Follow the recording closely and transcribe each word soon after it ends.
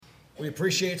We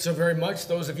appreciate so very much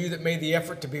those of you that made the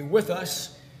effort to be with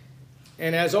us.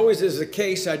 And as always is the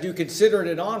case, I do consider it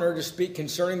an honor to speak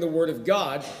concerning the Word of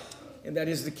God, and that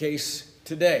is the case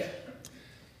today.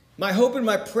 My hope and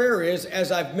my prayer is,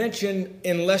 as I've mentioned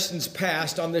in lessons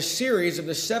past, on this series of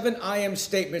the 7 I am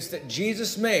statements that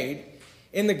Jesus made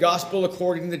in the Gospel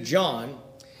according to John,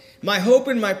 my hope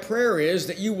and my prayer is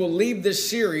that you will leave this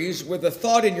series with a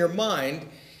thought in your mind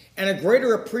and a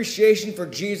greater appreciation for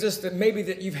Jesus than maybe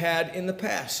that you've had in the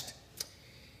past.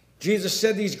 Jesus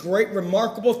said these great,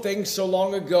 remarkable things so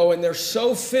long ago, and they're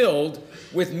so filled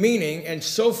with meaning and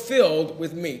so filled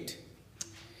with meat.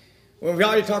 We've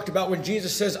already talked about when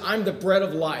Jesus says, I'm the bread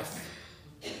of life.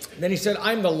 Then he said,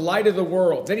 I'm the light of the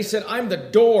world. Then he said, I'm the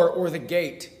door or the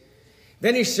gate.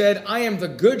 Then he said, I am the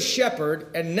good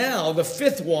shepherd. And now the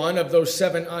fifth one of those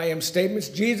 7 I am statements,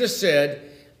 Jesus said,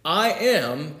 I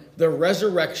am the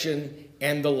resurrection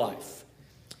and the life.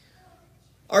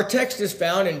 Our text is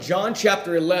found in John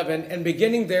chapter 11 and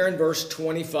beginning there in verse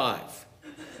 25.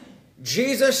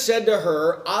 Jesus said to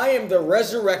her, I am the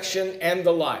resurrection and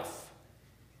the life.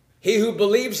 He who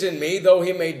believes in me, though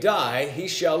he may die, he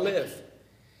shall live.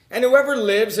 And whoever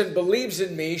lives and believes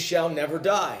in me shall never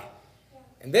die.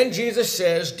 And then Jesus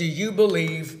says, do you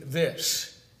believe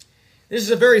this? This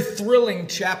is a very thrilling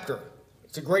chapter.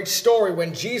 It's a great story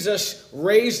when Jesus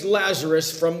raised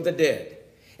Lazarus from the dead.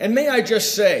 And may I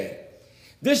just say,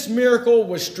 this miracle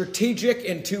was strategic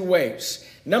in 2 ways.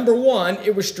 Number 1,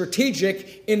 it was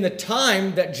strategic in the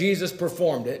time that Jesus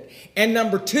performed it. And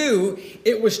number 2,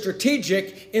 it was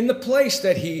strategic in the place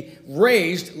that he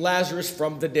raised Lazarus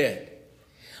from the dead.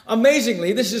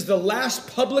 Amazingly, this is the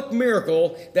last public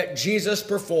miracle that Jesus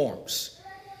performs.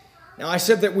 Now, I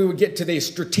said that we would get to the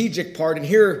strategic part, and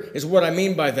here is what I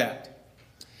mean by that.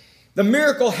 The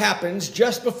miracle happens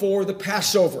just before the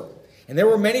Passover. And there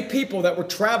were many people that were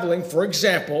traveling, for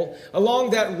example, along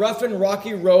that rough and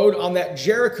rocky road on that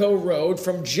Jericho road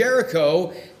from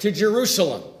Jericho to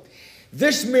Jerusalem.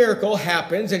 This miracle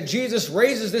happens, and Jesus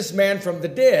raises this man from the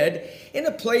dead in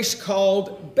a place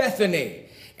called Bethany.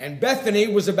 And Bethany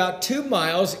was about 2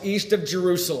 miles east of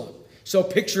Jerusalem. So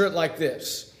picture it like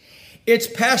this. It's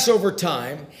Passover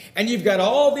time, and you've got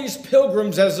all these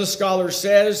pilgrims, as the scholar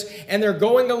says, and they're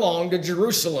going along to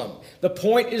Jerusalem. The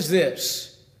point is this.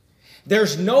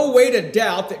 There's no way to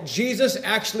doubt that Jesus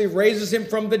actually raises him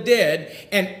from the dead,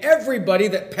 and everybody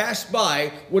that passed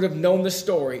by would have known the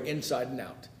story inside and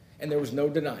out. And there was no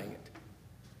denying it.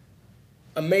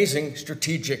 Amazing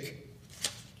strategic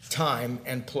time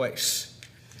and place.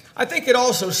 I think it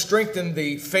also strengthened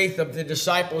the faith of the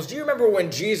disciples. Do you remember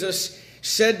when Jesus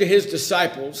said to his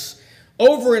disciples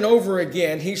over and over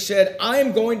again, he said, I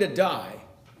am going to die,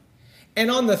 and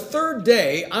on the 3rd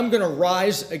day, I'm going to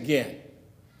rise again.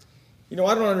 You know,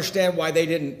 I don't understand why they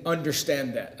didn't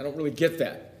understand that. I don't really get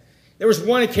that. There was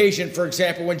one occasion, for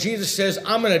example, when Jesus says,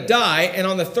 I'm going to die, and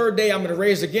on the 3rd day, I'm going to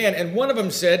raise again. And one of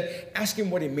them said, ask him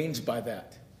what he means by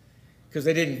that, because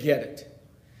they didn't get it.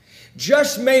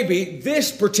 Just maybe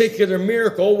this particular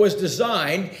miracle was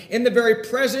designed in the very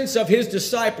presence of his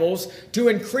disciples to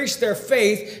increase their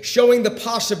faith, showing the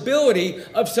possibility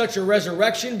of such a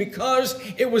resurrection because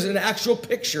it was an actual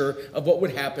picture of what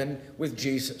would happen with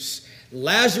Jesus.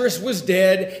 Lazarus was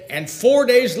dead, and 4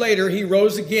 days later he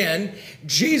rose again.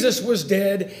 Jesus was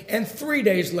dead, and 3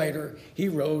 days later he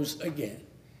rose again.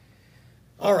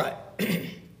 All right.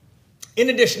 In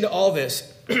addition to all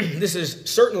this, this is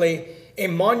certainly a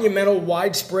monumental,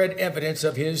 widespread evidence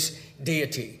of his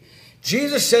deity.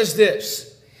 Jesus says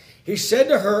this. He said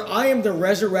to her, I am the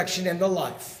resurrection and the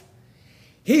life.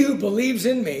 He who believes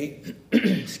in me,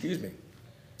 excuse me,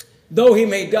 though he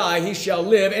may die, he shall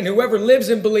live, and whoever lives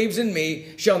and believes in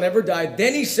me shall never die.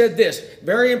 Then he said this,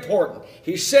 very important.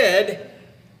 He said,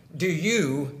 do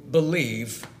you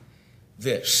believe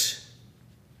this?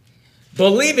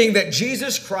 Believing that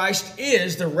Jesus Christ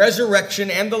is the resurrection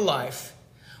and the life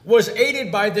was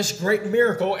aided by this great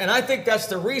miracle, and I think that's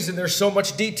the reason there's so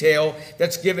much detail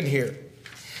that's given here.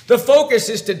 The focus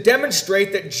is to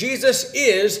demonstrate that Jesus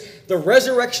is the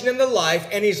resurrection and the life,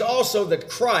 and he's also the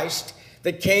Christ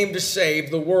that came to save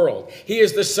the world. He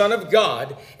is the Son of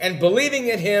God, and believing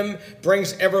in him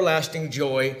brings everlasting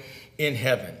joy in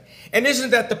heaven. And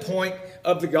isn't that the point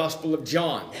of the Gospel of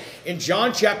John? In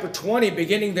John chapter 20,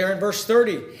 beginning there in verse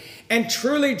 30, and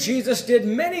truly Jesus did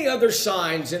many other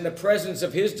signs in the presence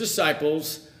of his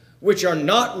disciples, which are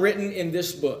not written in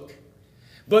this book.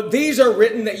 But these are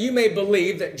written that you may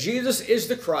believe that Jesus is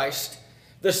the Christ,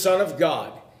 the Son of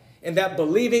God, and that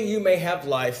believing you may have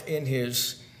life in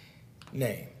his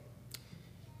name.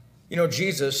 You know,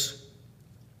 Jesus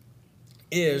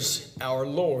is our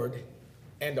Lord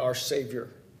and our Savior.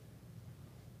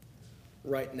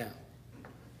 right now.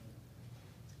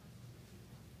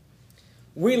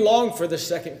 We long for the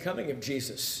second coming of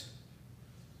Jesus.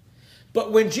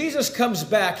 But when Jesus comes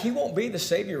back, he won't be the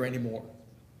Savior anymore.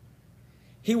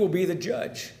 He will be the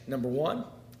judge, number one.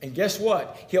 And guess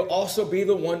what? He'll also be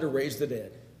the one to raise the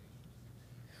dead.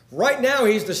 Right now,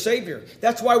 he's the Savior.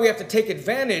 That's why we have to take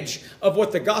advantage of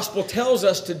what the gospel tells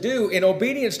us to do in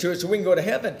obedience to it so we can go to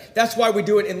heaven. That's why we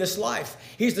do it in this life.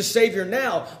 He's the Savior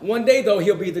now. One day, though,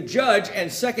 he'll be the judge.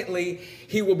 And secondly,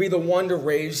 he will be the one to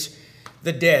raise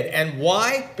the dead. And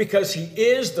why? Because he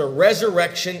is the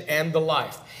resurrection and the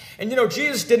life. And you know,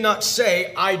 Jesus did not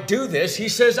say, I do this. He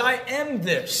says, I am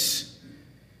this.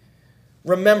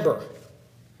 Remember,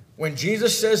 when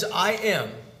Jesus says, I am,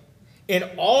 in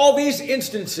all these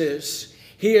instances,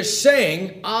 he is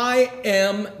saying, I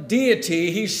am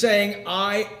deity. He's saying,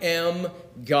 I am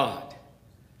God.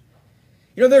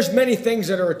 You know, there's many things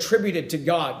that are attributed to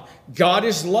God. God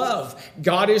is love.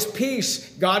 God is peace.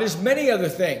 God is many other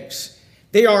things.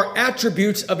 They are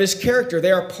attributes of his character.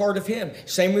 They are part of him.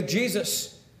 Same with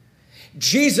Jesus.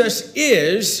 Jesus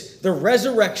is the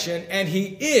resurrection and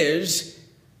he is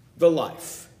the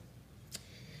life.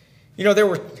 You know, there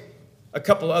were a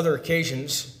couple other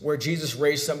occasions where Jesus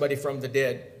raised somebody from the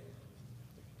dead.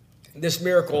 This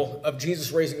miracle of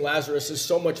Jesus raising Lazarus is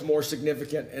so much more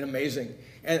significant and amazing.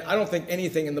 And I don't think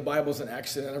anything in the Bible is an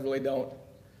accident. I really don't.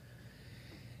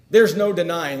 There's no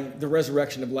denying the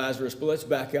resurrection of Lazarus, but let's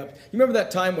back up. You remember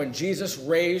that time when Jesus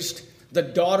raised the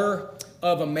daughter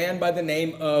of a man by the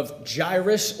name of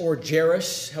Jairus or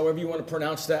Jairus, however you want to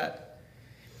pronounce that?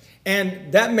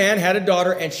 And that man had a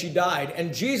daughter and she died.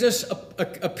 And Jesus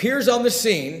appears on the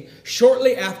scene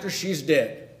shortly after she's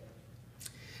dead.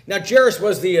 Now, Jairus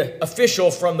was the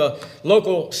official from the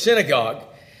local synagogue.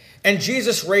 And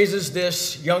Jesus raises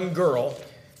this young girl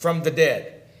from the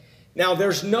dead. Now,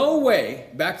 there's no way,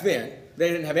 back then, they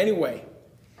didn't have any way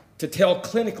to tell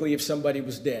clinically if somebody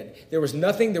was dead. There was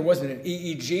nothing, there wasn't an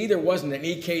EEG, there wasn't an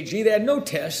EKG. They had no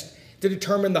test to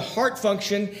determine the heart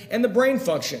function and the brain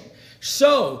function.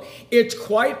 So, it's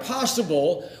quite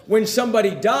possible when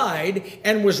somebody died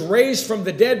and was raised from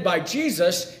the dead by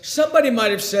Jesus, somebody might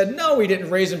have said, no, he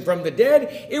didn't raise him from the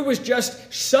dead. It was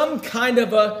just some kind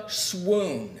of a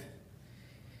swoon.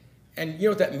 And you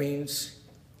know what that means?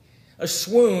 A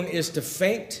swoon is to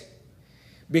faint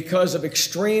because of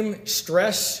extreme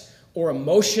stress or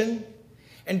emotion.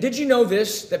 And did you know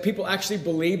this, that people actually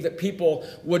believe that people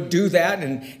would do that?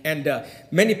 And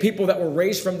many people that were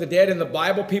raised from the dead in the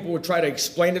Bible, people would try to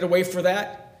explain it away for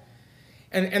that.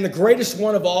 And the greatest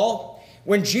one of all,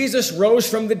 when Jesus rose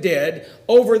from the dead,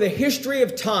 over the history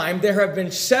of time, there have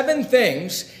been 7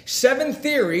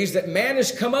 theories that man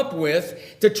has come up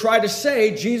with to try to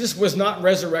say Jesus was not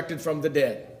resurrected from the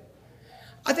dead.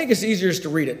 I think it's easier to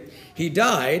read it. He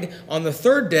died. On the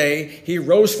 3rd day, he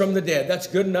rose from the dead. That's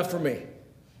good enough for me.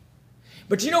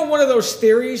 But you know, one of those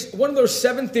theories, one of those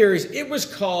 7 theories, it was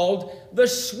called the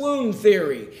swoon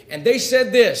theory. And they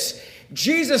said this: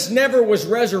 Jesus never was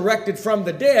resurrected from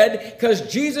the dead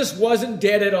because Jesus wasn't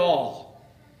dead at all.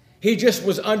 He just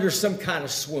was under some kind of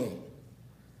swoon.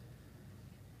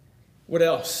 What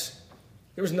else?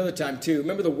 There was another time too.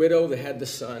 Remember the widow that had the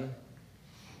son?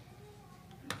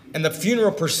 And the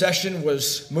funeral procession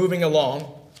was moving along.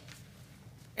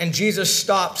 And Jesus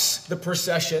stops the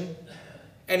procession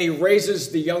and he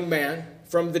raises the young man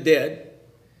from the dead.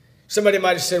 Somebody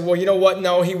might have said, well, you know what?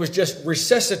 No, he was just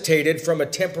resuscitated from a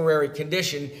temporary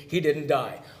condition. He didn't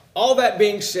die. All that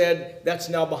being said, that's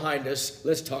now behind us.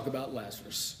 Let's talk about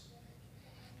Lazarus.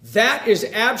 That is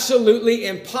absolutely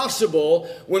impossible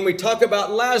when we talk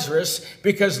about Lazarus,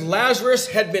 because Lazarus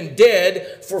had been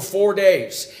dead for 4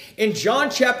 days. In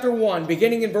John chapter 1,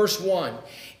 beginning in verse 1,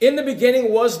 in the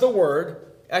beginning was the Word.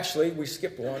 Actually, we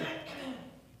skipped one.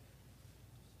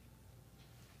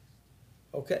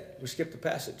 Okay, we skipped the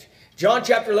passage. John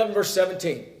chapter 11, verse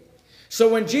 17. So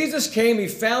when Jesus came, he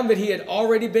found that he had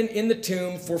already been in the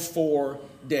tomb for 4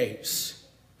 days.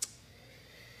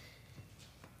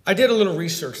 I did a little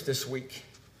research this week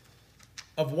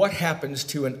of what happens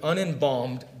to an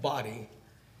unembalmed body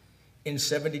in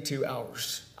 72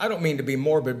 hours. I don't mean to be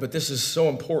morbid, but this is so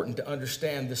important to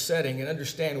understand the setting and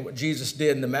understand what Jesus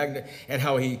did and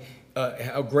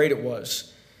how great it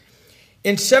was.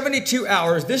 In 72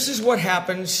 hours, this is what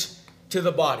happens to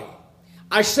the body.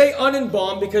 I say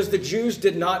unembalmed because the Jews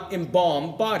did not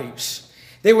embalm bodies.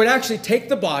 They would actually take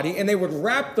the body and they would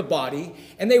wrap the body,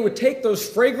 and they would take those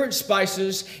fragrant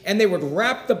spices and they would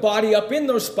wrap the body up in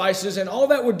those spices, and all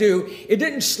that would do, it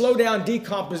didn't slow down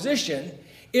decomposition.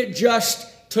 It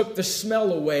just took the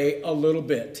smell away a little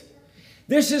bit.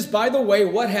 This is, by the way,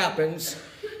 what happens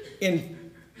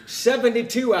in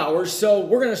 72 hours, so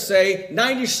we're going to say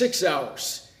 96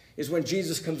 hours is when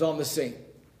Jesus comes on the scene.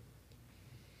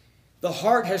 The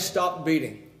heart has stopped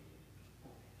beating.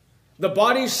 The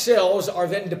body's cells are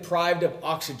then deprived of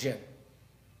oxygen,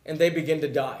 and they begin to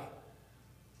die.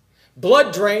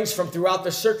 Blood drains from throughout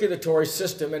the circulatory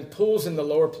system and pools in the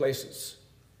lower places.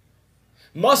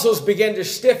 Muscles begin to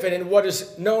stiffen in what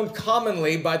is known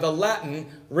commonly by the Latin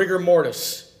rigor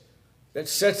mortis that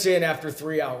sets in after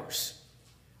 3 hours.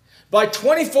 By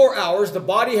 24 hours, the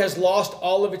body has lost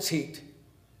all of its heat.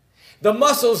 The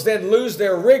muscles then lose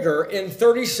their rigor in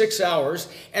 36 hours,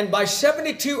 and by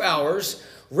 72 hours,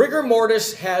 rigor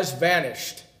mortis has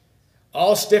vanished.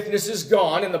 All stiffness is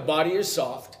gone and the body is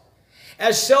soft.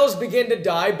 As cells begin to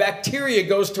die, bacteria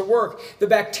goes to work. The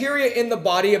bacteria in the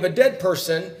body of a dead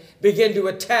person begin to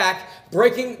attack,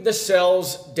 breaking the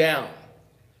cells down.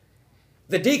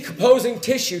 The decomposing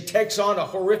tissue takes on a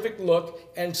horrific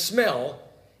look and smell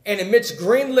and emits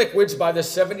green liquids by the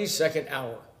 72nd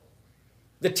hour.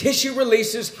 The tissue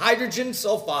releases hydrogen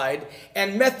sulfide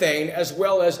and methane as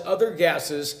well as other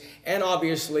gases, and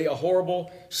obviously a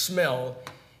horrible smell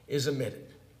is emitted.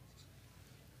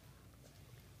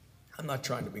 I'm not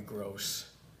trying to be gross.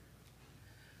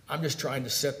 I'm just trying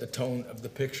to set the tone of the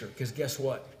picture, because guess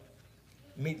what?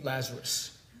 Meet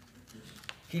Lazarus.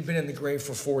 He'd been in the grave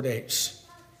for 4 days.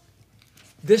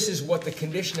 This is what the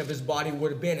condition of his body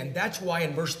would have been. And that's why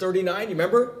in verse 39, you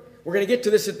remember? We're going to get to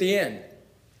this at the end.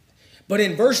 But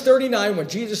in verse 39, when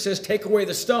Jesus says, take away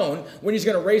the stone, when he's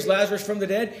going to raise Lazarus from the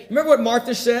dead, remember what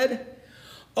Martha said?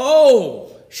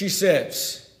 Oh, she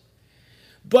says,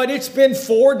 but it's been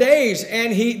 4 days,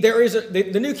 and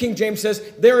the New King James says,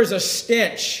 there is a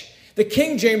stench. The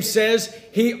King James says,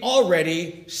 he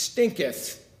already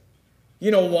stinketh.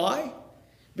 You know why?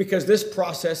 Because this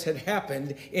process had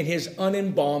happened in his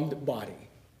unembalmed body.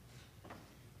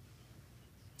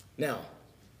 Now,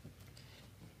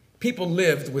 people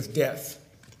lived with death.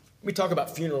 Let me talk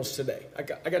about funerals today. I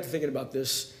got to thinking about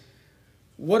this.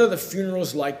 What are the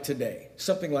funerals like today?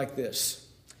 Something like this.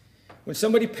 When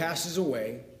somebody passes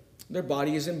away, their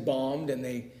body is embalmed and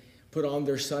they put on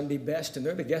their Sunday best and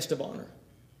they're the guest of honor.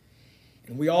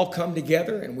 And we all come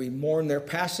together and we mourn their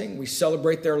passing. We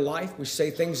celebrate their life. We say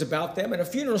things about them. And a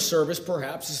funeral service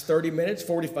perhaps is 30 minutes,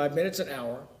 45 minutes, an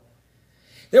hour.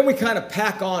 Then we kind of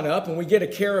pack on up and we get a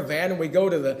caravan and we go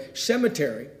to the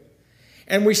cemetery.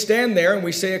 And we stand there and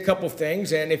we say a couple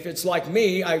things. And if it's like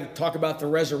me, I talk about the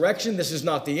resurrection. This is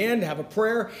not the end. Have a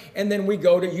prayer. And then we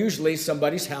go to usually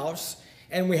somebody's house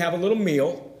and we have a little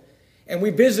meal. And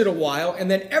we visit a while.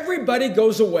 And then everybody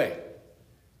goes away.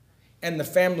 And the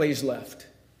family's left.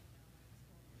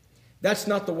 That's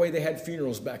not the way they had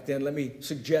funerals back then. Let me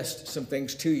suggest some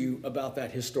things to you about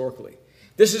that historically.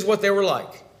 This is what they were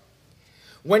like.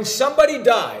 When somebody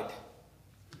died,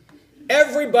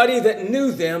 everybody that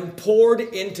knew them poured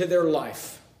into their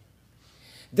life.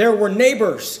 There were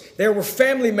neighbors, there were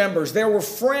family members, there were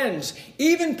friends,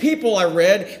 even people I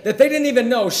read that they didn't even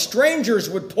know, strangers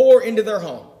would pour into their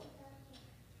home.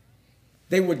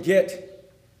 They would get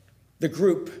the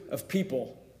group of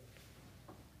people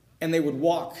and they would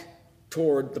walk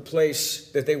toward the place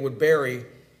that they would bury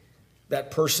that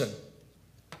person.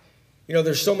 You know,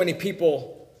 there's so many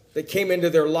people that came into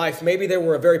their life. Maybe they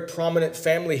were a very prominent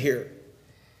family here.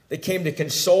 They came to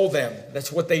console them.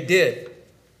 That's what they did.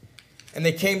 And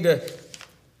they came to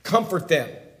comfort them.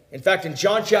 In fact, in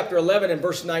John chapter 11 and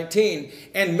verse 19,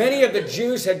 and many of the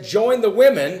Jews had joined the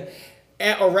women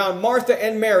around Martha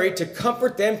and Mary to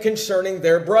comfort them concerning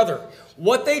their brother.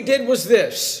 What they did was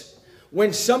this.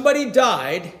 When somebody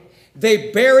died,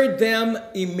 they buried them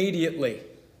immediately.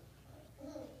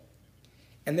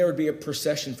 And there would be a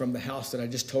procession from the house that I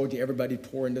just told you. Everybody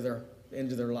pour into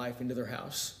their life, into their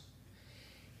house.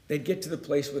 They'd get to the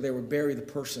place where they would bury the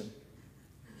person.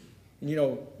 And you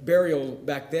know, burial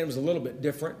back then was a little bit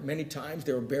different. Many times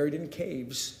they were buried in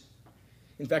caves.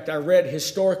 In fact, I read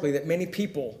historically that many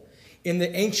people in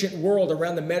the ancient world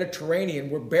around the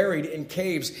Mediterranean were buried in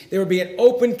caves. There would be an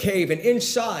open cave, and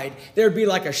inside there would be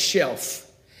like a shelf.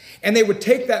 And they would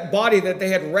take that body that they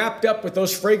had wrapped up with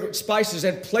those fragrant spices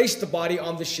and place the body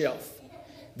on the shelf.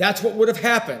 That's what would have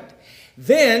happened.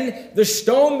 Then the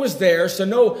stone was there, so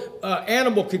no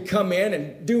animal could come in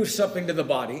and do something to the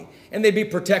body, and they'd be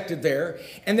protected there.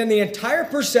 And then the entire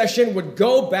procession would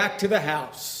go back to the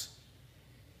house.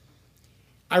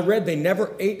 I read they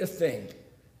never ate a thing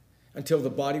until the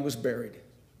body was buried.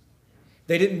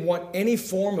 They didn't want any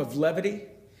form of levity,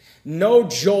 no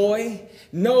joy,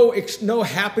 no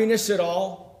happiness at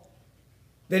all.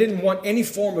 They didn't want any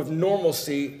form of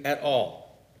normalcy at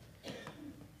all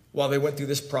while they went through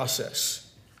this process.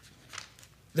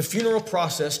 The funeral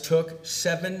process took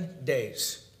 7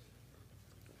 days.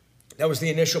 That was the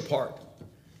initial part.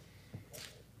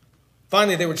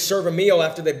 Finally, they would serve a meal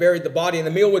after they buried the body, and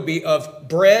the meal would be of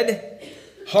bread,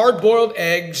 hard-boiled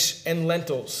eggs, and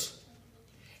lentils.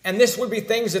 And this would be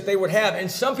things that they would have.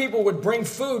 And some people would bring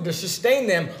food to sustain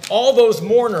them, all those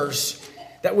mourners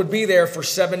that would be there for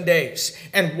 7 days.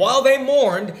 And while they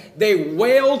mourned, they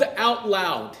wailed out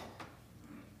loud.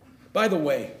 By the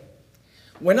way,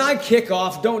 when I kick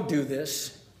off, don't do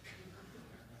this.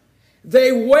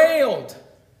 They wailed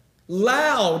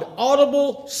loud,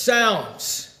 audible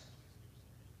sounds.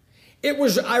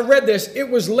 I read this, it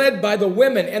was led by the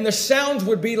women, and the sounds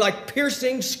would be like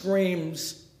piercing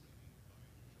screams.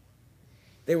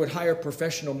 They would hire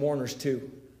professional mourners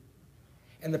too.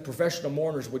 And the professional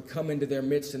mourners would come into their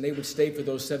midst, and they would stay for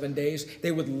those 7 days.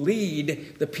 They would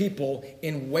lead the people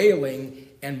in wailing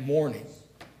and mourning.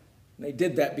 And they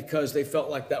did that because they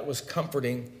felt like that was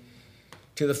comforting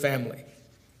to the family.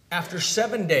 After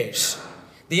 7 days,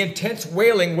 the intense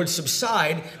wailing would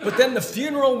subside, but then the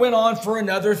funeral went on for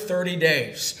another 30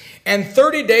 days. And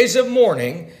 30 days of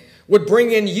mourning would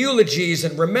bring in eulogies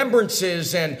and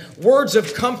remembrances and words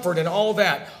of comfort and all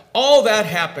that. All that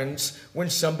happens when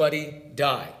somebody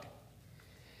died.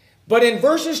 But in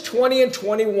verses 20 and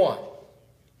 21,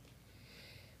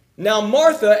 now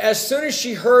Martha, as soon as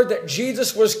she heard that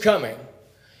Jesus was coming,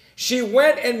 she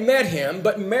went and met him,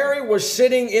 but Mary was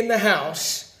sitting in the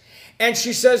house, and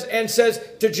she says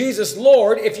to Jesus,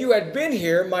 Lord, if you had been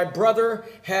here, my brother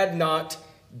had not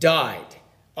died.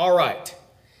 All right.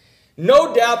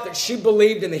 No doubt that she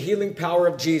believed in the healing power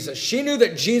of Jesus. She knew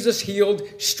that Jesus healed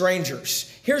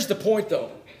strangers. Here's the point,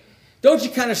 though. Don't you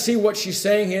kind of see what she's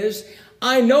saying is?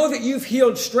 I know that you've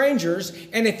healed strangers,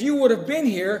 and if you would have been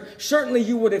here, certainly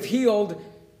you would have healed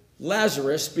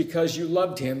Lazarus because you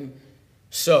loved him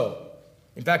so.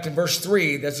 In fact, in verse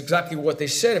 3, that's exactly what they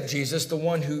said of Jesus, the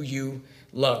one who you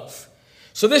love.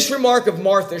 So this remark of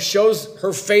Martha shows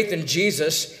her faith in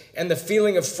Jesus and the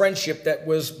feeling of friendship that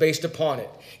was based upon it.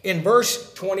 In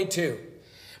verse 22,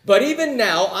 but even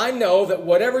now I know that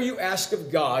whatever you ask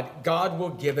of God, God will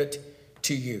give it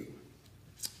to you.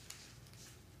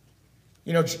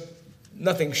 You know,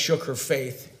 nothing shook her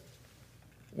faith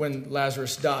when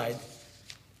Lazarus died.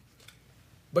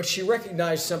 But she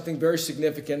recognized something very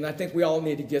significant, and I think we all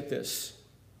need to get this.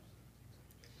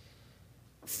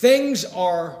 Things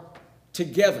are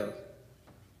together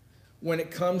when it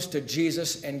comes to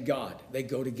Jesus and God. They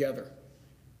go together.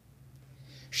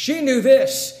 She knew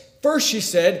this. First she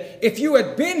said, if you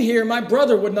had been here, my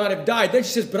brother would not have died. Then she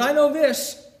says, but I know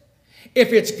this.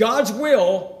 If it's God's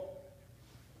will,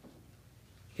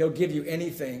 he'll give you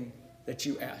anything that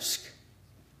you ask.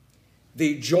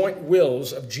 The joint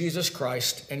wills of Jesus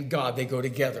Christ and God, they go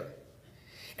together.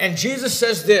 And Jesus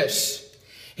says this.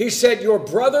 He said, your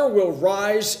brother will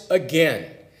rise again.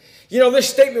 You know, this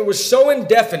statement was so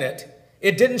indefinite,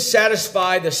 it didn't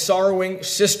satisfy the sorrowing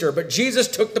sister. But Jesus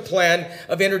took the plan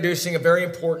of introducing a very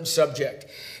important subject.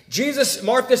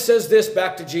 Martha says this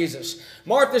back to Jesus.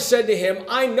 Martha said to him,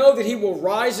 I know that he will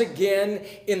rise again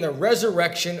in the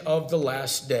resurrection of the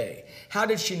last day. How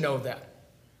did she know that?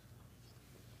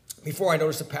 Before I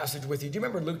notice the passage with you, do you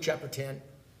remember Luke chapter 10?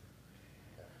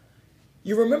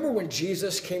 You remember when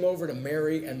Jesus came over to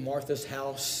Mary and Martha's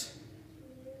house?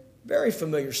 Very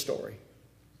familiar story.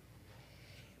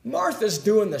 Martha's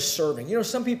doing the serving. You know,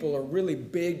 some people are really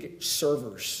big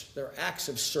servers. They're acts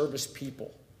of service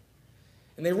people.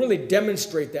 And they really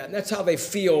demonstrate that. And that's how they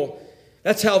feel.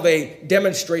 That's how they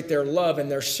demonstrate their love and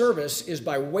their service is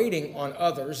by waiting on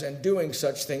others and doing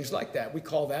such things like that. We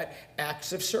call that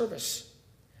acts of service.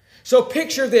 So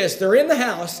picture this. They're in the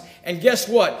house, and guess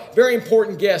what? Very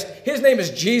important guest. His name is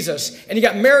Jesus, and you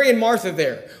got Mary and Martha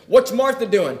there. What's Martha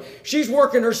doing? She's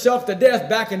working herself to death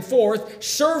back and forth,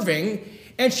 serving,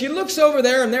 and she looks over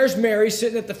there, and there's Mary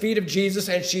sitting at the feet of Jesus,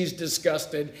 and she's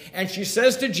disgusted. And she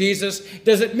says to Jesus,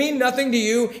 does it mean nothing to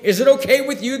you? Is it okay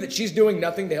with you that she's doing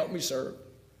nothing to help me serve?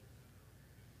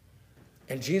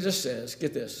 And Jesus says,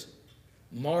 get this,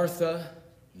 Martha,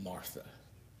 Martha.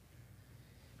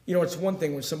 You know, it's one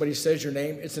thing when somebody says your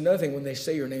name. It's another thing when they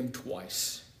say your name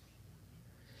twice.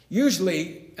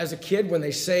 Usually, as a kid, when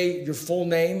they say your full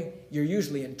name, you're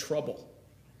usually in trouble.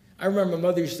 I remember my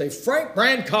mother used to say, Frank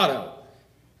Brancato.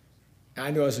 And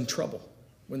I knew I was in trouble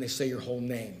when they say your whole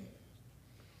name.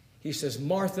 He says,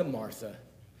 Martha, Martha,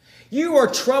 You are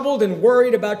troubled and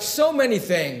worried about so many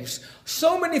things.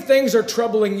 So many things are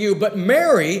troubling you, but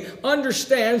Mary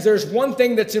understands there's one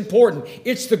thing that's important.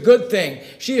 It's the good thing.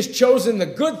 She has chosen the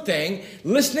good thing,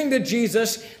 listening to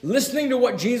Jesus, listening to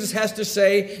what Jesus has to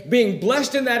say, being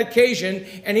blessed in that occasion,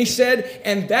 and he said,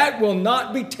 and that will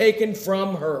not be taken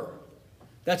from her.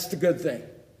 That's the good thing.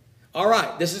 All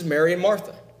right, this is Mary and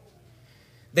Martha.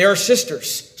 They are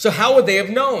sisters. So how would they have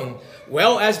known?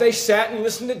 Well, as they sat and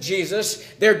listened to Jesus,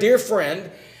 their dear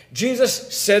friend,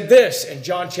 Jesus said this in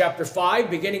John chapter 5,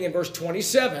 beginning in verse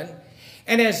 27,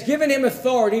 and has given him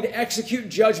authority to execute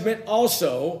judgment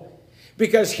also,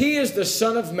 because he is the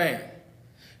Son of Man.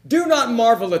 Do not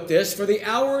marvel at this, for the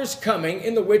hour is coming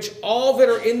in the which all that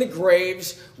are in the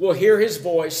graves will hear his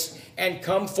voice and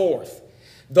come forth.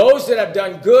 Those that have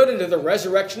done good into the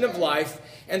resurrection of life,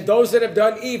 and those that have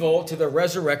done evil to the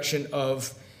resurrection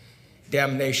of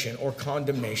damnation or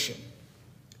condemnation.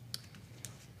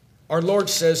 Our Lord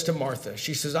says to Martha,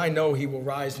 she says, I know he will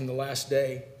rise in the last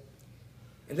day.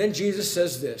 And then Jesus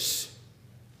says this.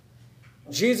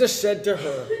 Jesus said to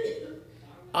her,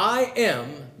 I am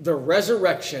the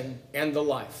resurrection and the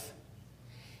life.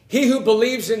 He who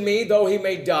believes in me, though he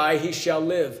may die, he shall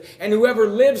live. And whoever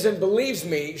lives and believes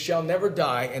me shall never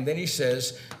die. And then he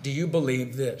says, do you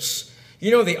believe this?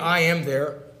 You know the I am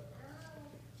there.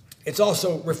 It's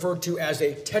also referred to as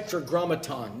a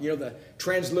tetragrammaton. You know, the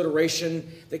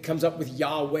transliteration that comes up with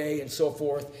Yahweh and so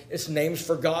forth. It's names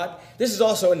for God. This is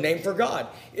also a name for God.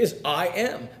 Is I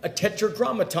am, a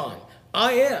tetragrammaton.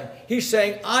 I am. He's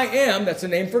saying, I am, that's a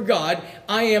name for God.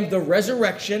 I am the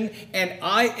resurrection and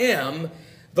I am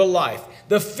the life.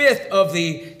 The fifth of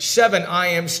the 7 I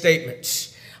am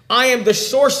statements. I am the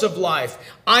source of life.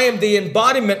 I am the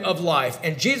embodiment of life.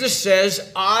 And Jesus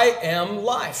says, I am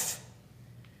life.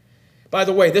 By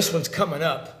the way, this one's coming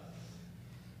up.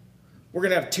 We're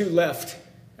going to have 2 left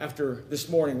after this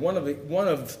morning. One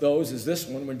of those is this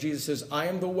one when Jesus says, I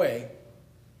am the way,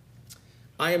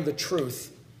 I am the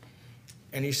truth,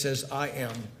 and he says, I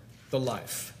am the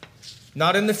life.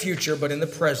 Not in the future, but in the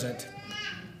present,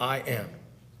 I am.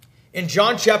 In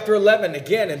John chapter 11,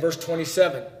 again in verse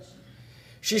 27,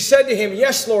 she said to him,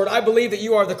 yes, Lord, I believe that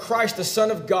you are the Christ, the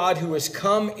Son of God, who has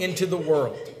come into the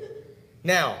world.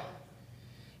 Now,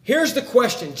 here's the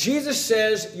question. Jesus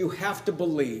says you have to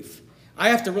believe. I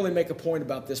have to really make a point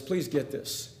about this. Please get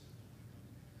this.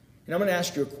 And I'm going to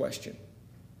ask you a question.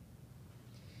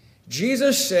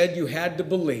 Jesus said you had to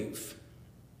believe.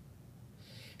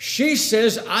 She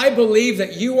says, I believe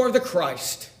that you are the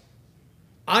Christ.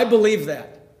 I believe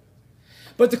that.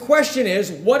 But the question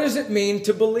is, what does it mean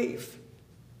to believe?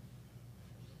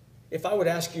 If I would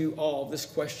ask you all this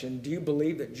question, do you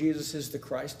believe that Jesus is the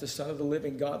Christ, the Son of the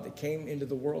living God that came into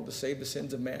the world to save the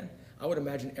sins of man? I would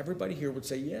imagine everybody here would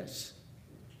say yes.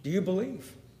 Do you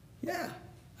believe? Yeah,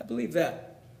 I believe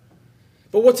that.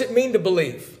 But what's it mean to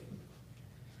believe?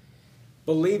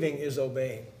 Believing is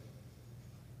obeying.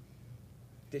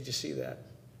 Did you see that?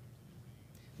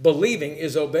 Believing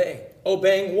is obeying.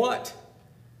 Obeying what?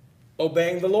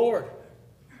 Obeying the Lord.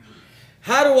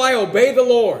 How do I obey the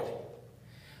Lord?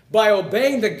 By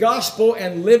obeying the gospel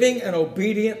and living an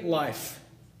obedient life.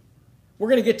 We're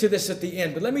going to get to this at the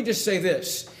end, but let me just say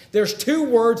this. There's 2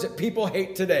 words that people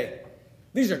hate today.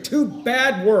 These are 2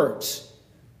 bad words.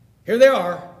 Here they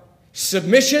are.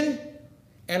 Submission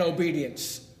and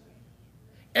obedience.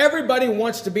 Everybody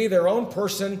wants to be their own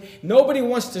person. Nobody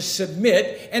wants to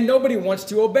submit, and nobody wants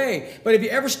to obey. But have you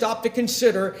ever stopped to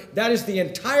consider that is the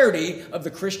entirety of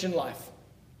the Christian life?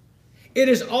 It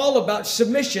is all about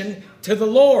submission to the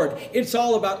Lord. It's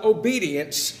all about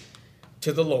obedience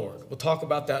to the Lord. We'll talk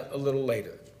about that a little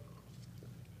later.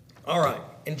 All right.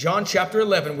 In John chapter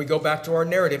 11, we go back to our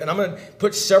narrative. And I'm going to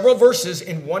put several verses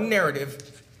in one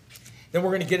narrative. Then we're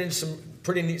going to get into some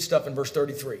pretty neat stuff in verse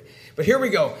 33. But here we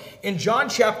go. In John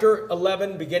chapter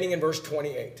 11, beginning in verse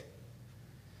 28.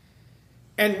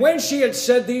 And when she had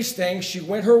said these things, she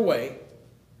went her way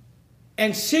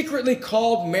and secretly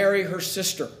called Mary, her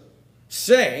sister,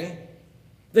 saying,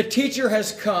 the teacher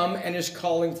has come and is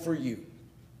calling for you.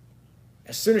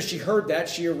 As soon as she heard that,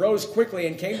 she arose quickly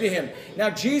and came to him. Now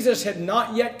Jesus had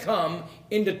not yet come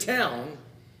into town,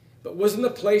 but was in the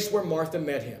place where Martha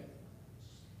met him.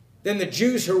 Then the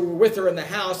Jews who were with her in the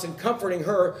house and comforting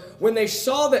her, when they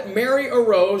saw that Mary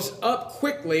arose up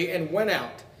quickly and went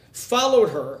out,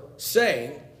 followed her,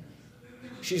 saying,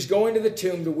 she's going to the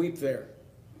tomb to weep there.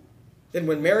 Then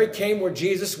when Mary came where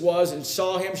Jesus was and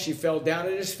saw him, she fell down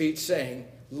at his feet, saying,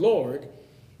 Lord,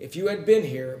 if you had been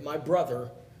here, my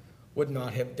brother would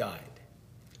not have died.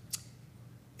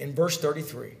 In verse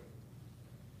 33,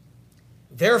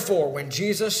 therefore, when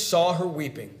Jesus saw her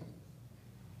weeping,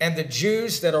 and the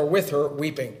Jews that are with her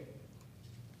weeping.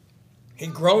 He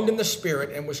groaned in the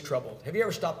spirit and was troubled. Have you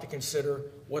ever stopped to consider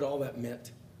what all that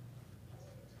meant?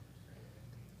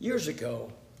 Years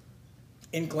ago,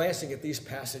 in glancing at these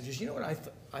passages, you know what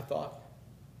I thought?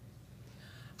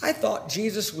 I thought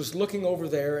Jesus was looking over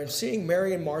there and seeing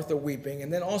Mary and Martha weeping,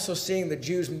 and then also seeing the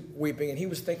Jews weeping, and he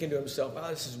was thinking to himself, "Oh,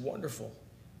 this is wonderful."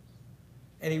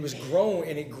 And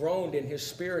he groaned in his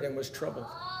spirit and was troubled.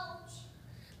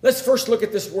 Let's first look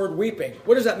at this word weeping.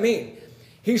 What does that mean?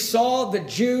 He saw the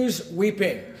Jews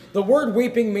weeping. The word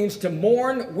weeping means to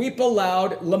mourn, weep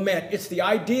aloud, lament. It's the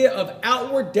idea of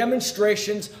outward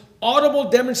demonstrations, audible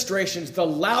demonstrations, the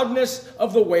loudness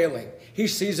of the wailing. He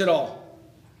sees it all.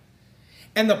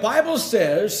 And the Bible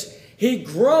says he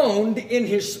groaned in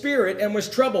his spirit and was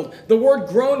troubled. The word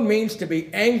groan means to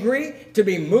be angry, to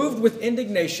be moved with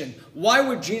indignation. Why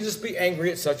would Jesus be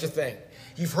angry at such a thing?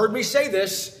 You've heard me say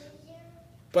this,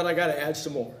 but I got to add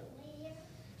some more.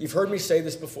 You've heard me say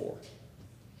this before.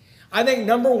 I think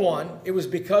number one, it was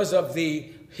because of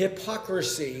the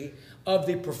hypocrisy of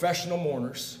the professional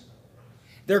mourners.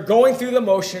 They're going through the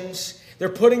motions. They're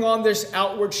putting on this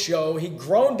outward show. He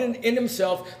groaned in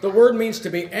himself. The word means to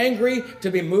be angry, to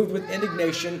be moved with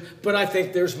indignation, but I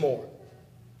think there's more.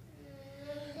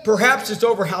 Perhaps it's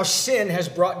over how sin has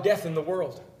brought death in the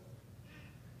world.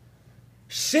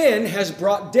 Sin has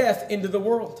brought death into the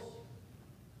world.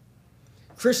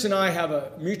 Chris and I have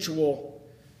a mutual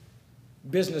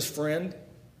business friend.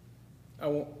 I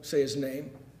won't say his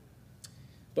name,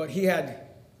 but he had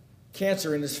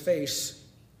cancer in his face.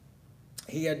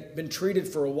 He had been treated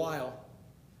for a while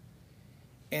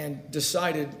and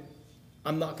decided,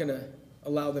 I'm not going to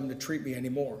allow them to treat me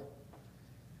anymore.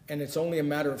 And it's only a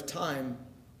matter of time,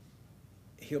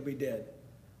 he'll be dead.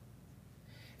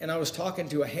 And I was talking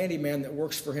to a handyman that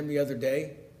works for him the other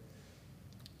day,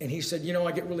 and he said, you know,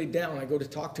 I get really down. I go to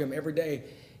talk to him every day,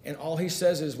 and all he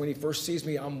says is when he first sees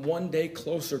me, I'm one day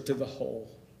closer to the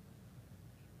hole.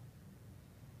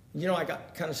 You know, I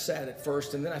got kind of sad at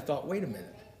first, and then I thought, wait a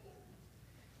minute.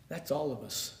 That's all of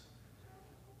us.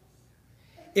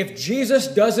 If Jesus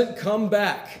doesn't come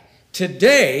back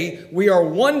today, we are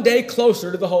one day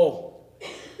closer to the hole.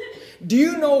 Do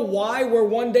you know why we're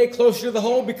one day closer to the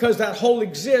hole? Because that hole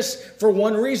exists for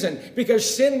one reason.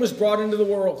 Because sin was brought into the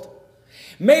world.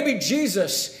 Maybe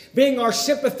Jesus being our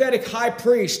sympathetic high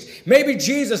priest, maybe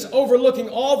Jesus overlooking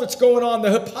all that's going on,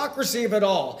 the hypocrisy of it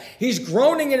all. He's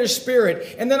groaning in his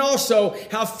spirit. And then also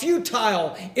how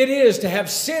futile it is to have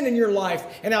sin in your life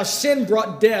and how sin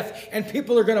brought death. And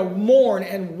people are going to mourn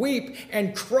and weep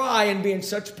and cry and be in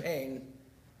such pain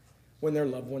when their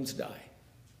loved ones die.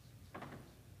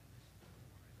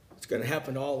 It's going to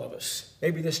happen to all of us.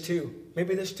 Maybe this too.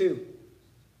 Maybe this too.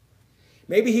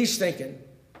 Maybe he's thinking,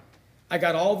 I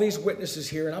got all these witnesses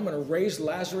here, and I'm going to raise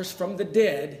Lazarus from the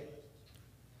dead,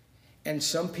 and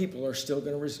some people are still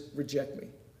going to reject me.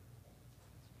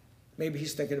 Maybe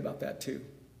he's thinking about that too.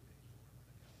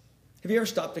 Have you ever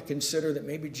stopped to consider that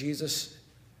maybe Jesus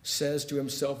says to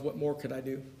himself, what more could I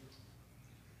do?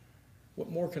 What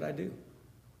more could I do?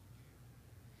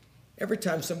 Every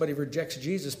time somebody rejects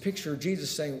Jesus, picture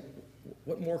Jesus saying,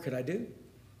 what more could I do?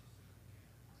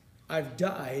 I've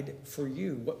died for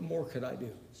you. What more could I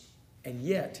do? And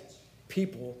yet,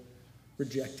 people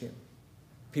reject him.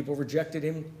 People rejected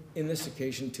him in this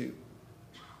occasion too.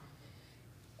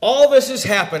 All this is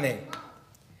happening,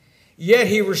 yet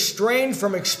he restrained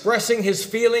from expressing his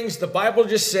feelings. The Bible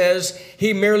just says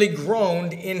he merely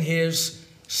groaned in his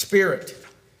spirit.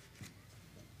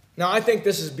 Now, I think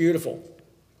this is beautiful.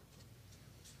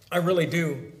 I really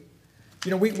do. You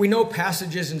know, we know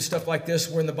passages and stuff like this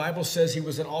where the Bible says he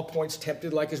was in all points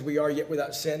tempted like as we are, yet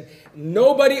without sin.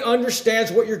 Nobody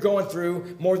understands what you're going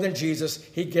through more than Jesus.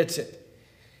 He gets it.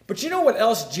 But you know what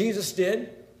else Jesus did?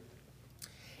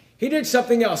 He did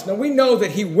something else. Now, we know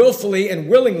that he willfully and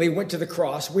willingly went to the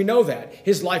cross. We know that.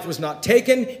 His life was not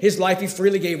taken. His life he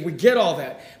freely gave. We get all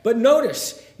that. But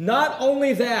notice, not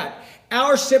only that,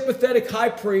 our sympathetic high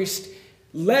priest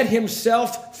let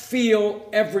himself feel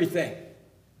everything.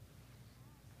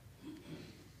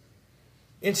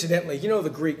 Incidentally, you know the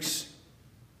Greeks,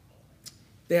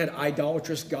 they had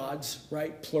idolatrous gods,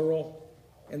 right? Plural.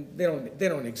 And they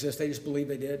don't exist. They just believe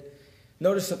they did.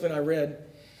 Notice something I read.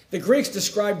 The Greeks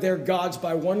described their gods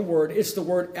by one word. It's the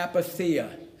word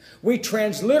apatheia. We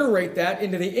transliterate that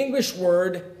into the English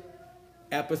word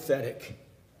apathetic.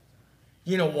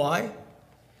 You know why?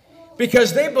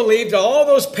 Because they believed all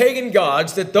those pagan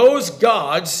gods, that those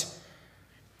gods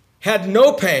had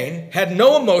no pain, had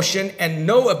no emotion, and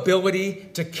no ability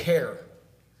to care.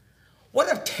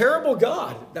 What a terrible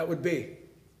God that would be.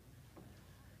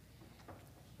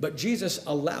 But Jesus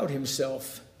allowed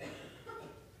himself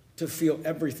to feel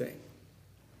everything.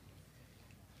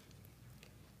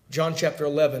 John chapter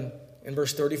 11 and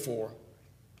verse 34.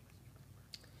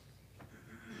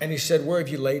 And he said, "Where have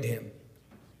you laid him?"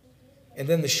 And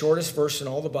then the shortest verse in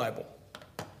all the Bible,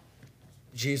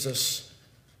 Jesus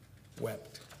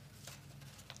wept.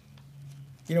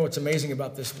 You know what's amazing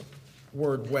about this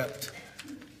word wept?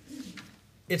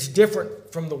 It's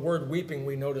different from the word weeping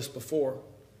we noticed before.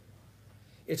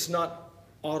 It's not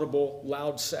audible,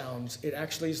 loud sounds. It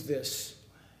actually is this.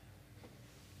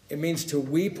 It means to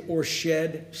weep or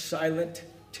shed silent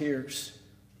tears.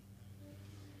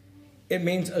 It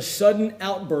means a sudden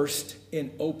outburst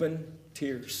in open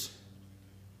tears.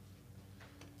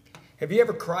 Have you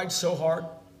ever cried so hard?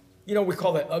 You know, we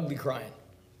call that ugly crying.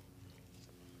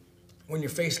 When your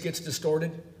face gets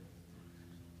distorted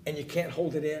and you can't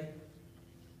hold it in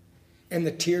and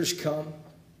the tears come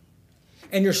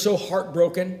and you're so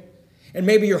heartbroken and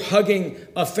maybe you're hugging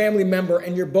a family member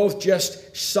and you're both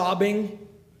just sobbing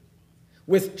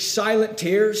with silent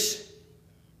tears.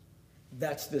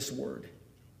 That's this word.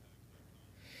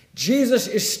 Jesus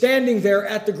is standing there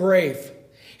at the grave.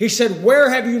 He said, "Where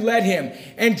have you led him?"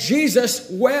 And Jesus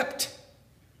wept.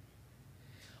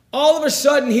 All of a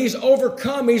sudden, he's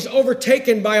overcome, he's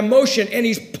overtaken by emotion, and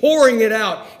he's pouring it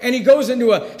out. And he goes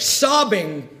into a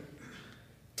sobbing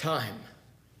time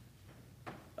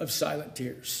of silent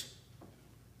tears.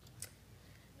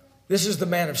 This is the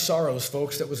man of sorrows,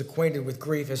 folks, that was acquainted with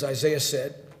grief, as Isaiah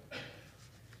said.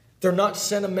 They're not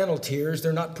sentimental tears.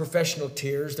 They're not professional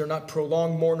tears. They're not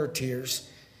prolonged mourner tears.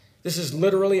 This is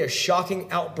literally a shocking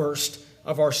outburst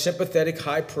of our sympathetic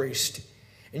high priest.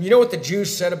 And you know what the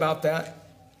Jews said about that?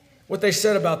 What they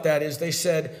said about that is they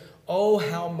said, "Oh,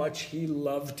 how much he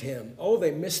loved him." Oh,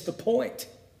 they missed the point.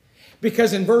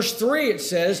 Because in verse 3 it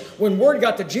says, when word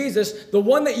got to Jesus, the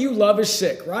one that you love is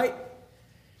sick, right?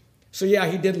 So yeah,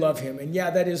 he did love him. And yeah,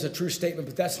 that is a true statement,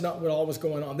 but that's not what all was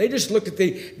going on. They just looked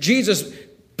at Jesus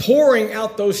pouring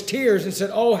out those tears and said,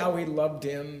 "Oh, how he loved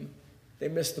him." They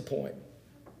missed the point.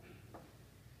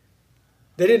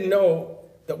 They didn't know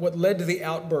that what led to the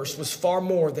outburst was far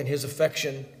more than his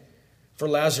affection for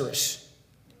Lazarus.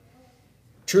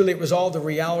 Truly, it was all the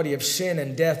reality of sin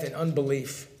and death and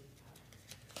unbelief.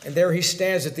 And there he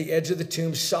stands at the edge of the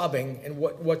tomb sobbing, and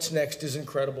what's next is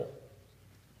incredible.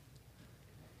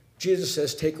 Jesus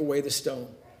says, "Take away the stone."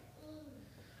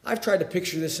 I've tried to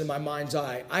picture this in my mind's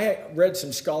eye. I read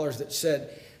some scholars that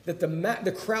said that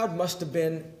the crowd must have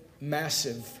been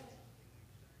massive.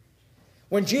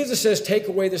 When Jesus says, "Take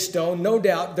away the stone," no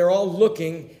doubt they're all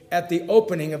looking at the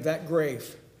opening of that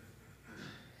grave.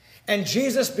 And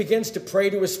Jesus begins to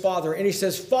pray to his Father, and he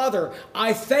says, "Father,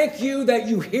 I thank you that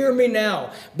you hear me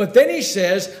now." But then he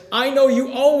says, "I know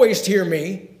you always hear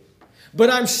me, but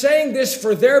I'm saying this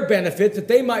for their benefit, that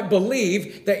they might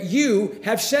believe that you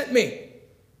have sent me."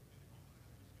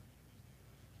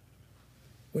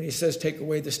 When he says, "Take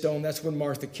away the stone," that's when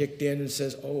Martha kicked in and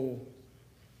says, "Oh,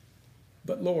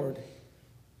 but Lord,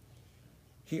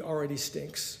 he already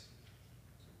stinks.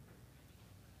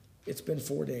 It's been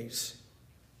 4 days."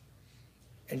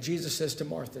 And Jesus says to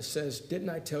Martha, "Didn't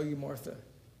I tell you, Martha,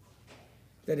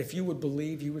 that if you would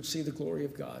believe, you would see the glory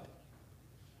of God?"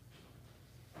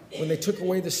 When they took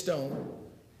away the stone,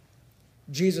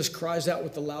 Jesus cries out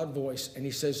with a loud voice, and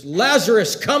he says,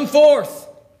 "Lazarus, come forth!"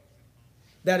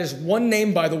 That is one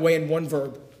name, by the way, and one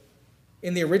verb.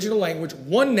 In the original language,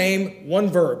 one name, one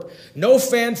verb. No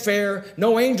fanfare,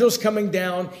 no angels coming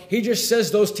down. He just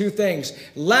says those two things.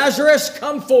 "Lazarus,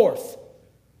 come forth."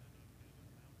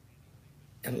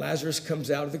 And Lazarus comes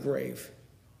out of the grave,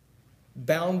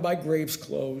 bound by grave's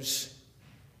clothes.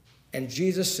 And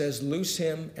Jesus says, "Loose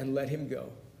him and let him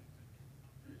go."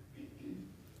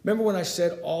 Remember when I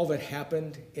said all that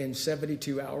happened in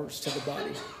 72 hours to the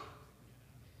body?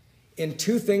 In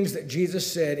two things that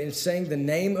Jesus said, in saying the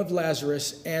name of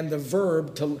Lazarus and the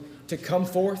verb to come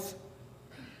forth,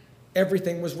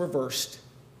 everything was reversed.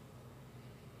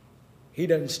 He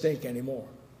doesn't stink anymore.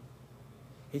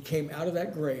 He came out of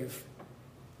that grave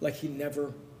like he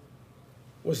never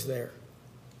was there.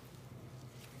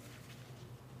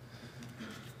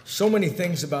 So many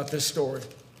things about this story.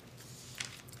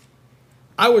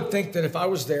 I would think that if I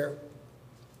was there,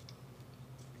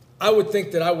 I would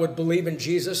think that I would believe in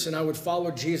Jesus and I would follow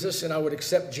Jesus and I would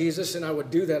accept Jesus and I would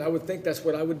do that. I would think that's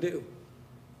what I would do.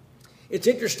 It's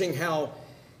interesting how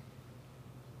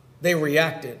they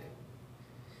reacted.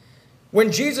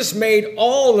 When Jesus made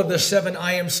all of the 7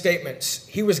 I am statements,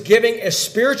 he was giving a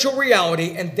spiritual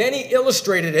reality, and then he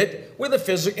illustrated it with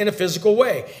in a physical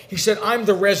way. He said, "I'm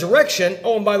the resurrection."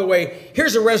 Oh, and by the way,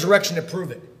 here's a resurrection to prove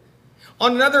it.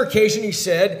 On another occasion, he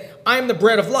said, I am the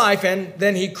bread of life, and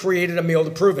then he created a meal to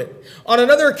prove it. On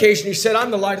another occasion, he said, I'm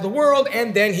the light of the world,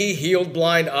 and then he healed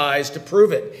blind eyes to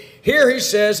prove it. Here he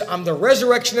says, I'm the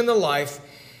resurrection and the life,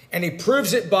 and he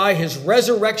proves it by his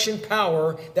resurrection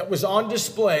power that was on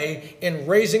display in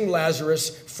raising Lazarus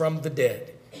from the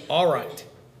dead. All right.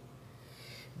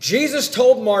 Jesus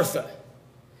told Martha,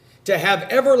 to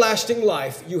have everlasting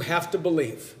life, you have to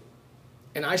believe.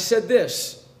 And I said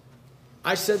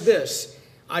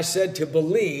to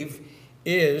believe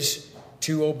is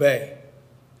to obey.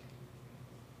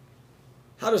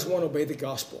 How does one obey the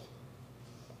gospel?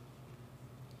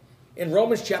 In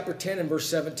Romans chapter 10 and verse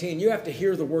 17, you have to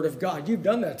hear the word of God. You've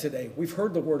done that today. We've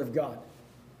heard the word of God.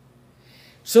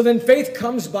 So then faith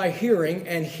comes by hearing,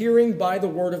 and hearing by the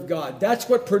word of God. That's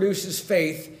what produces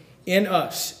faith in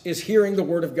us, is hearing the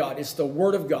word of God. It's the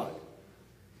word of God.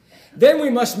 Then we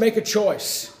must make a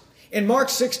choice. In Mark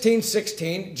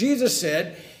 16:16, Jesus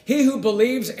said, he who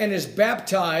believes and is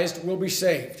baptized will be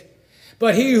saved,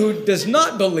 but he who does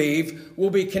not believe will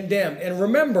be condemned. And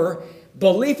remember,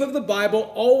 belief of the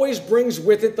Bible always brings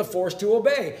with it the force to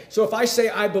obey. So if I say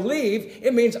I believe,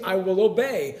 it means I will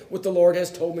obey what the Lord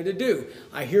has told me to do.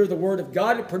 I hear the word of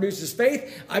God, it produces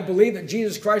faith. I believe that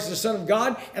Jesus Christ is the Son of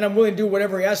God, and I'm willing to do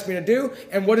whatever he asks me to do.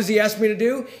 And what does he ask me to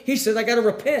do? He says I got to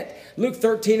repent. Luke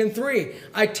 13:3.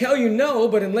 I tell you no,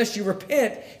 but unless you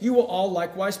repent, you will all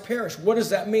likewise perish. What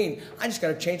does that mean? I just got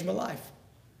to change my life.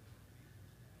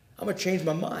 I'm going to change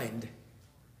my mind.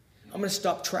 I'm going to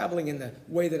stop traveling in the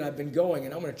way that I've been going,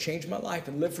 and I'm going to change my life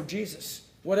and live for Jesus.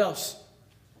 What else?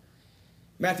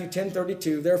 Matthew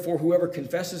 10:32, therefore whoever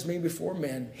confesses me before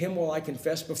men, him will I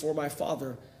confess before my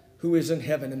Father who is in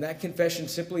heaven. And that confession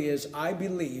simply is, I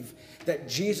believe that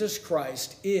Jesus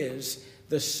Christ is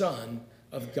the Son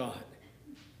of God.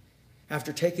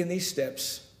 After taking these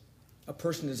steps, a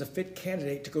person is a fit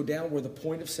candidate to go down where the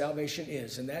point of salvation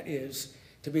is, and that is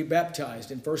to be baptized.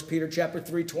 In 1 Peter chapter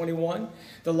 3:21,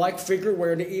 the like figure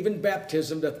wherein even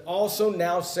baptism doth also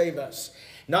now save us,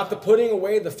 not the putting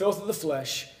away the filth of the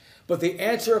flesh, but the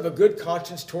answer of a good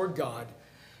conscience toward God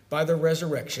by the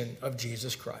resurrection of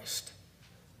Jesus Christ.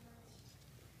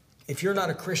 If you're not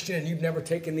a Christian and you've never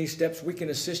taken these steps, we can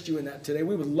assist you in that today.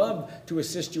 We would love to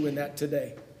assist you in that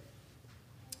today.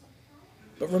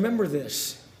 But remember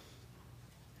this,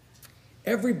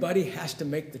 everybody has to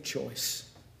make the choice.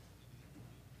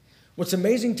 What's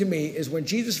amazing to me is when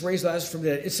Jesus raised Lazarus from the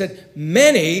dead, it said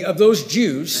many of those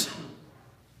Jews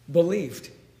believed.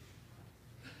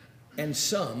 And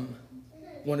some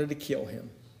wanted to kill him.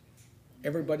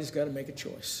 Everybody's got to make a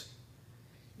choice.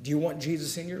 Do you want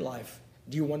Jesus in your life?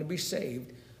 Do you want to be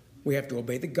saved? We have to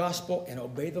obey the gospel and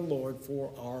obey the Lord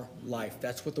for our life.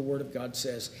 That's what the Word of God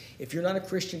says. If you're not a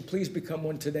Christian, please become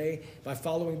one today by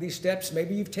following these steps.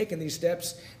 Maybe you've taken these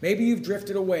steps. Maybe you've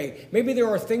drifted away. Maybe there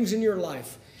are things in your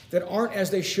life that aren't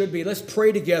as they should be. Let's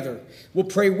pray together. We'll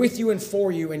pray with you and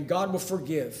for you, and God will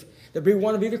forgive. There'll be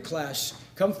one of either class.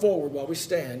 Come forward while we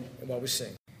stand and while we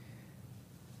sing.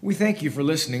 We thank you for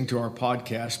listening to our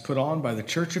podcast put on by the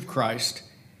Church of Christ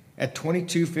at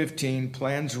 2215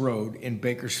 Plans Road in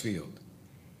Bakersfield.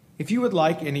 If you would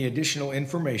like any additional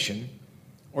information,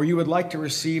 or you would like to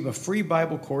receive a free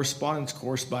Bible correspondence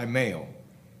course by mail,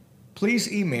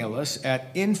 please email us at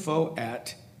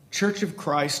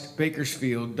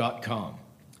info@churchofchristbakersfield.com.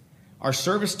 Our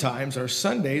service times are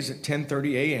Sundays at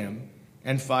 10:30 a.m.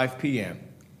 and 5 p.m.,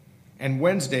 and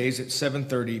Wednesdays at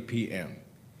 7:30 p.m.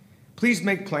 Please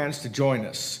make plans to join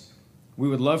us. We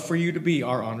would love for you to be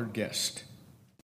our honored guest.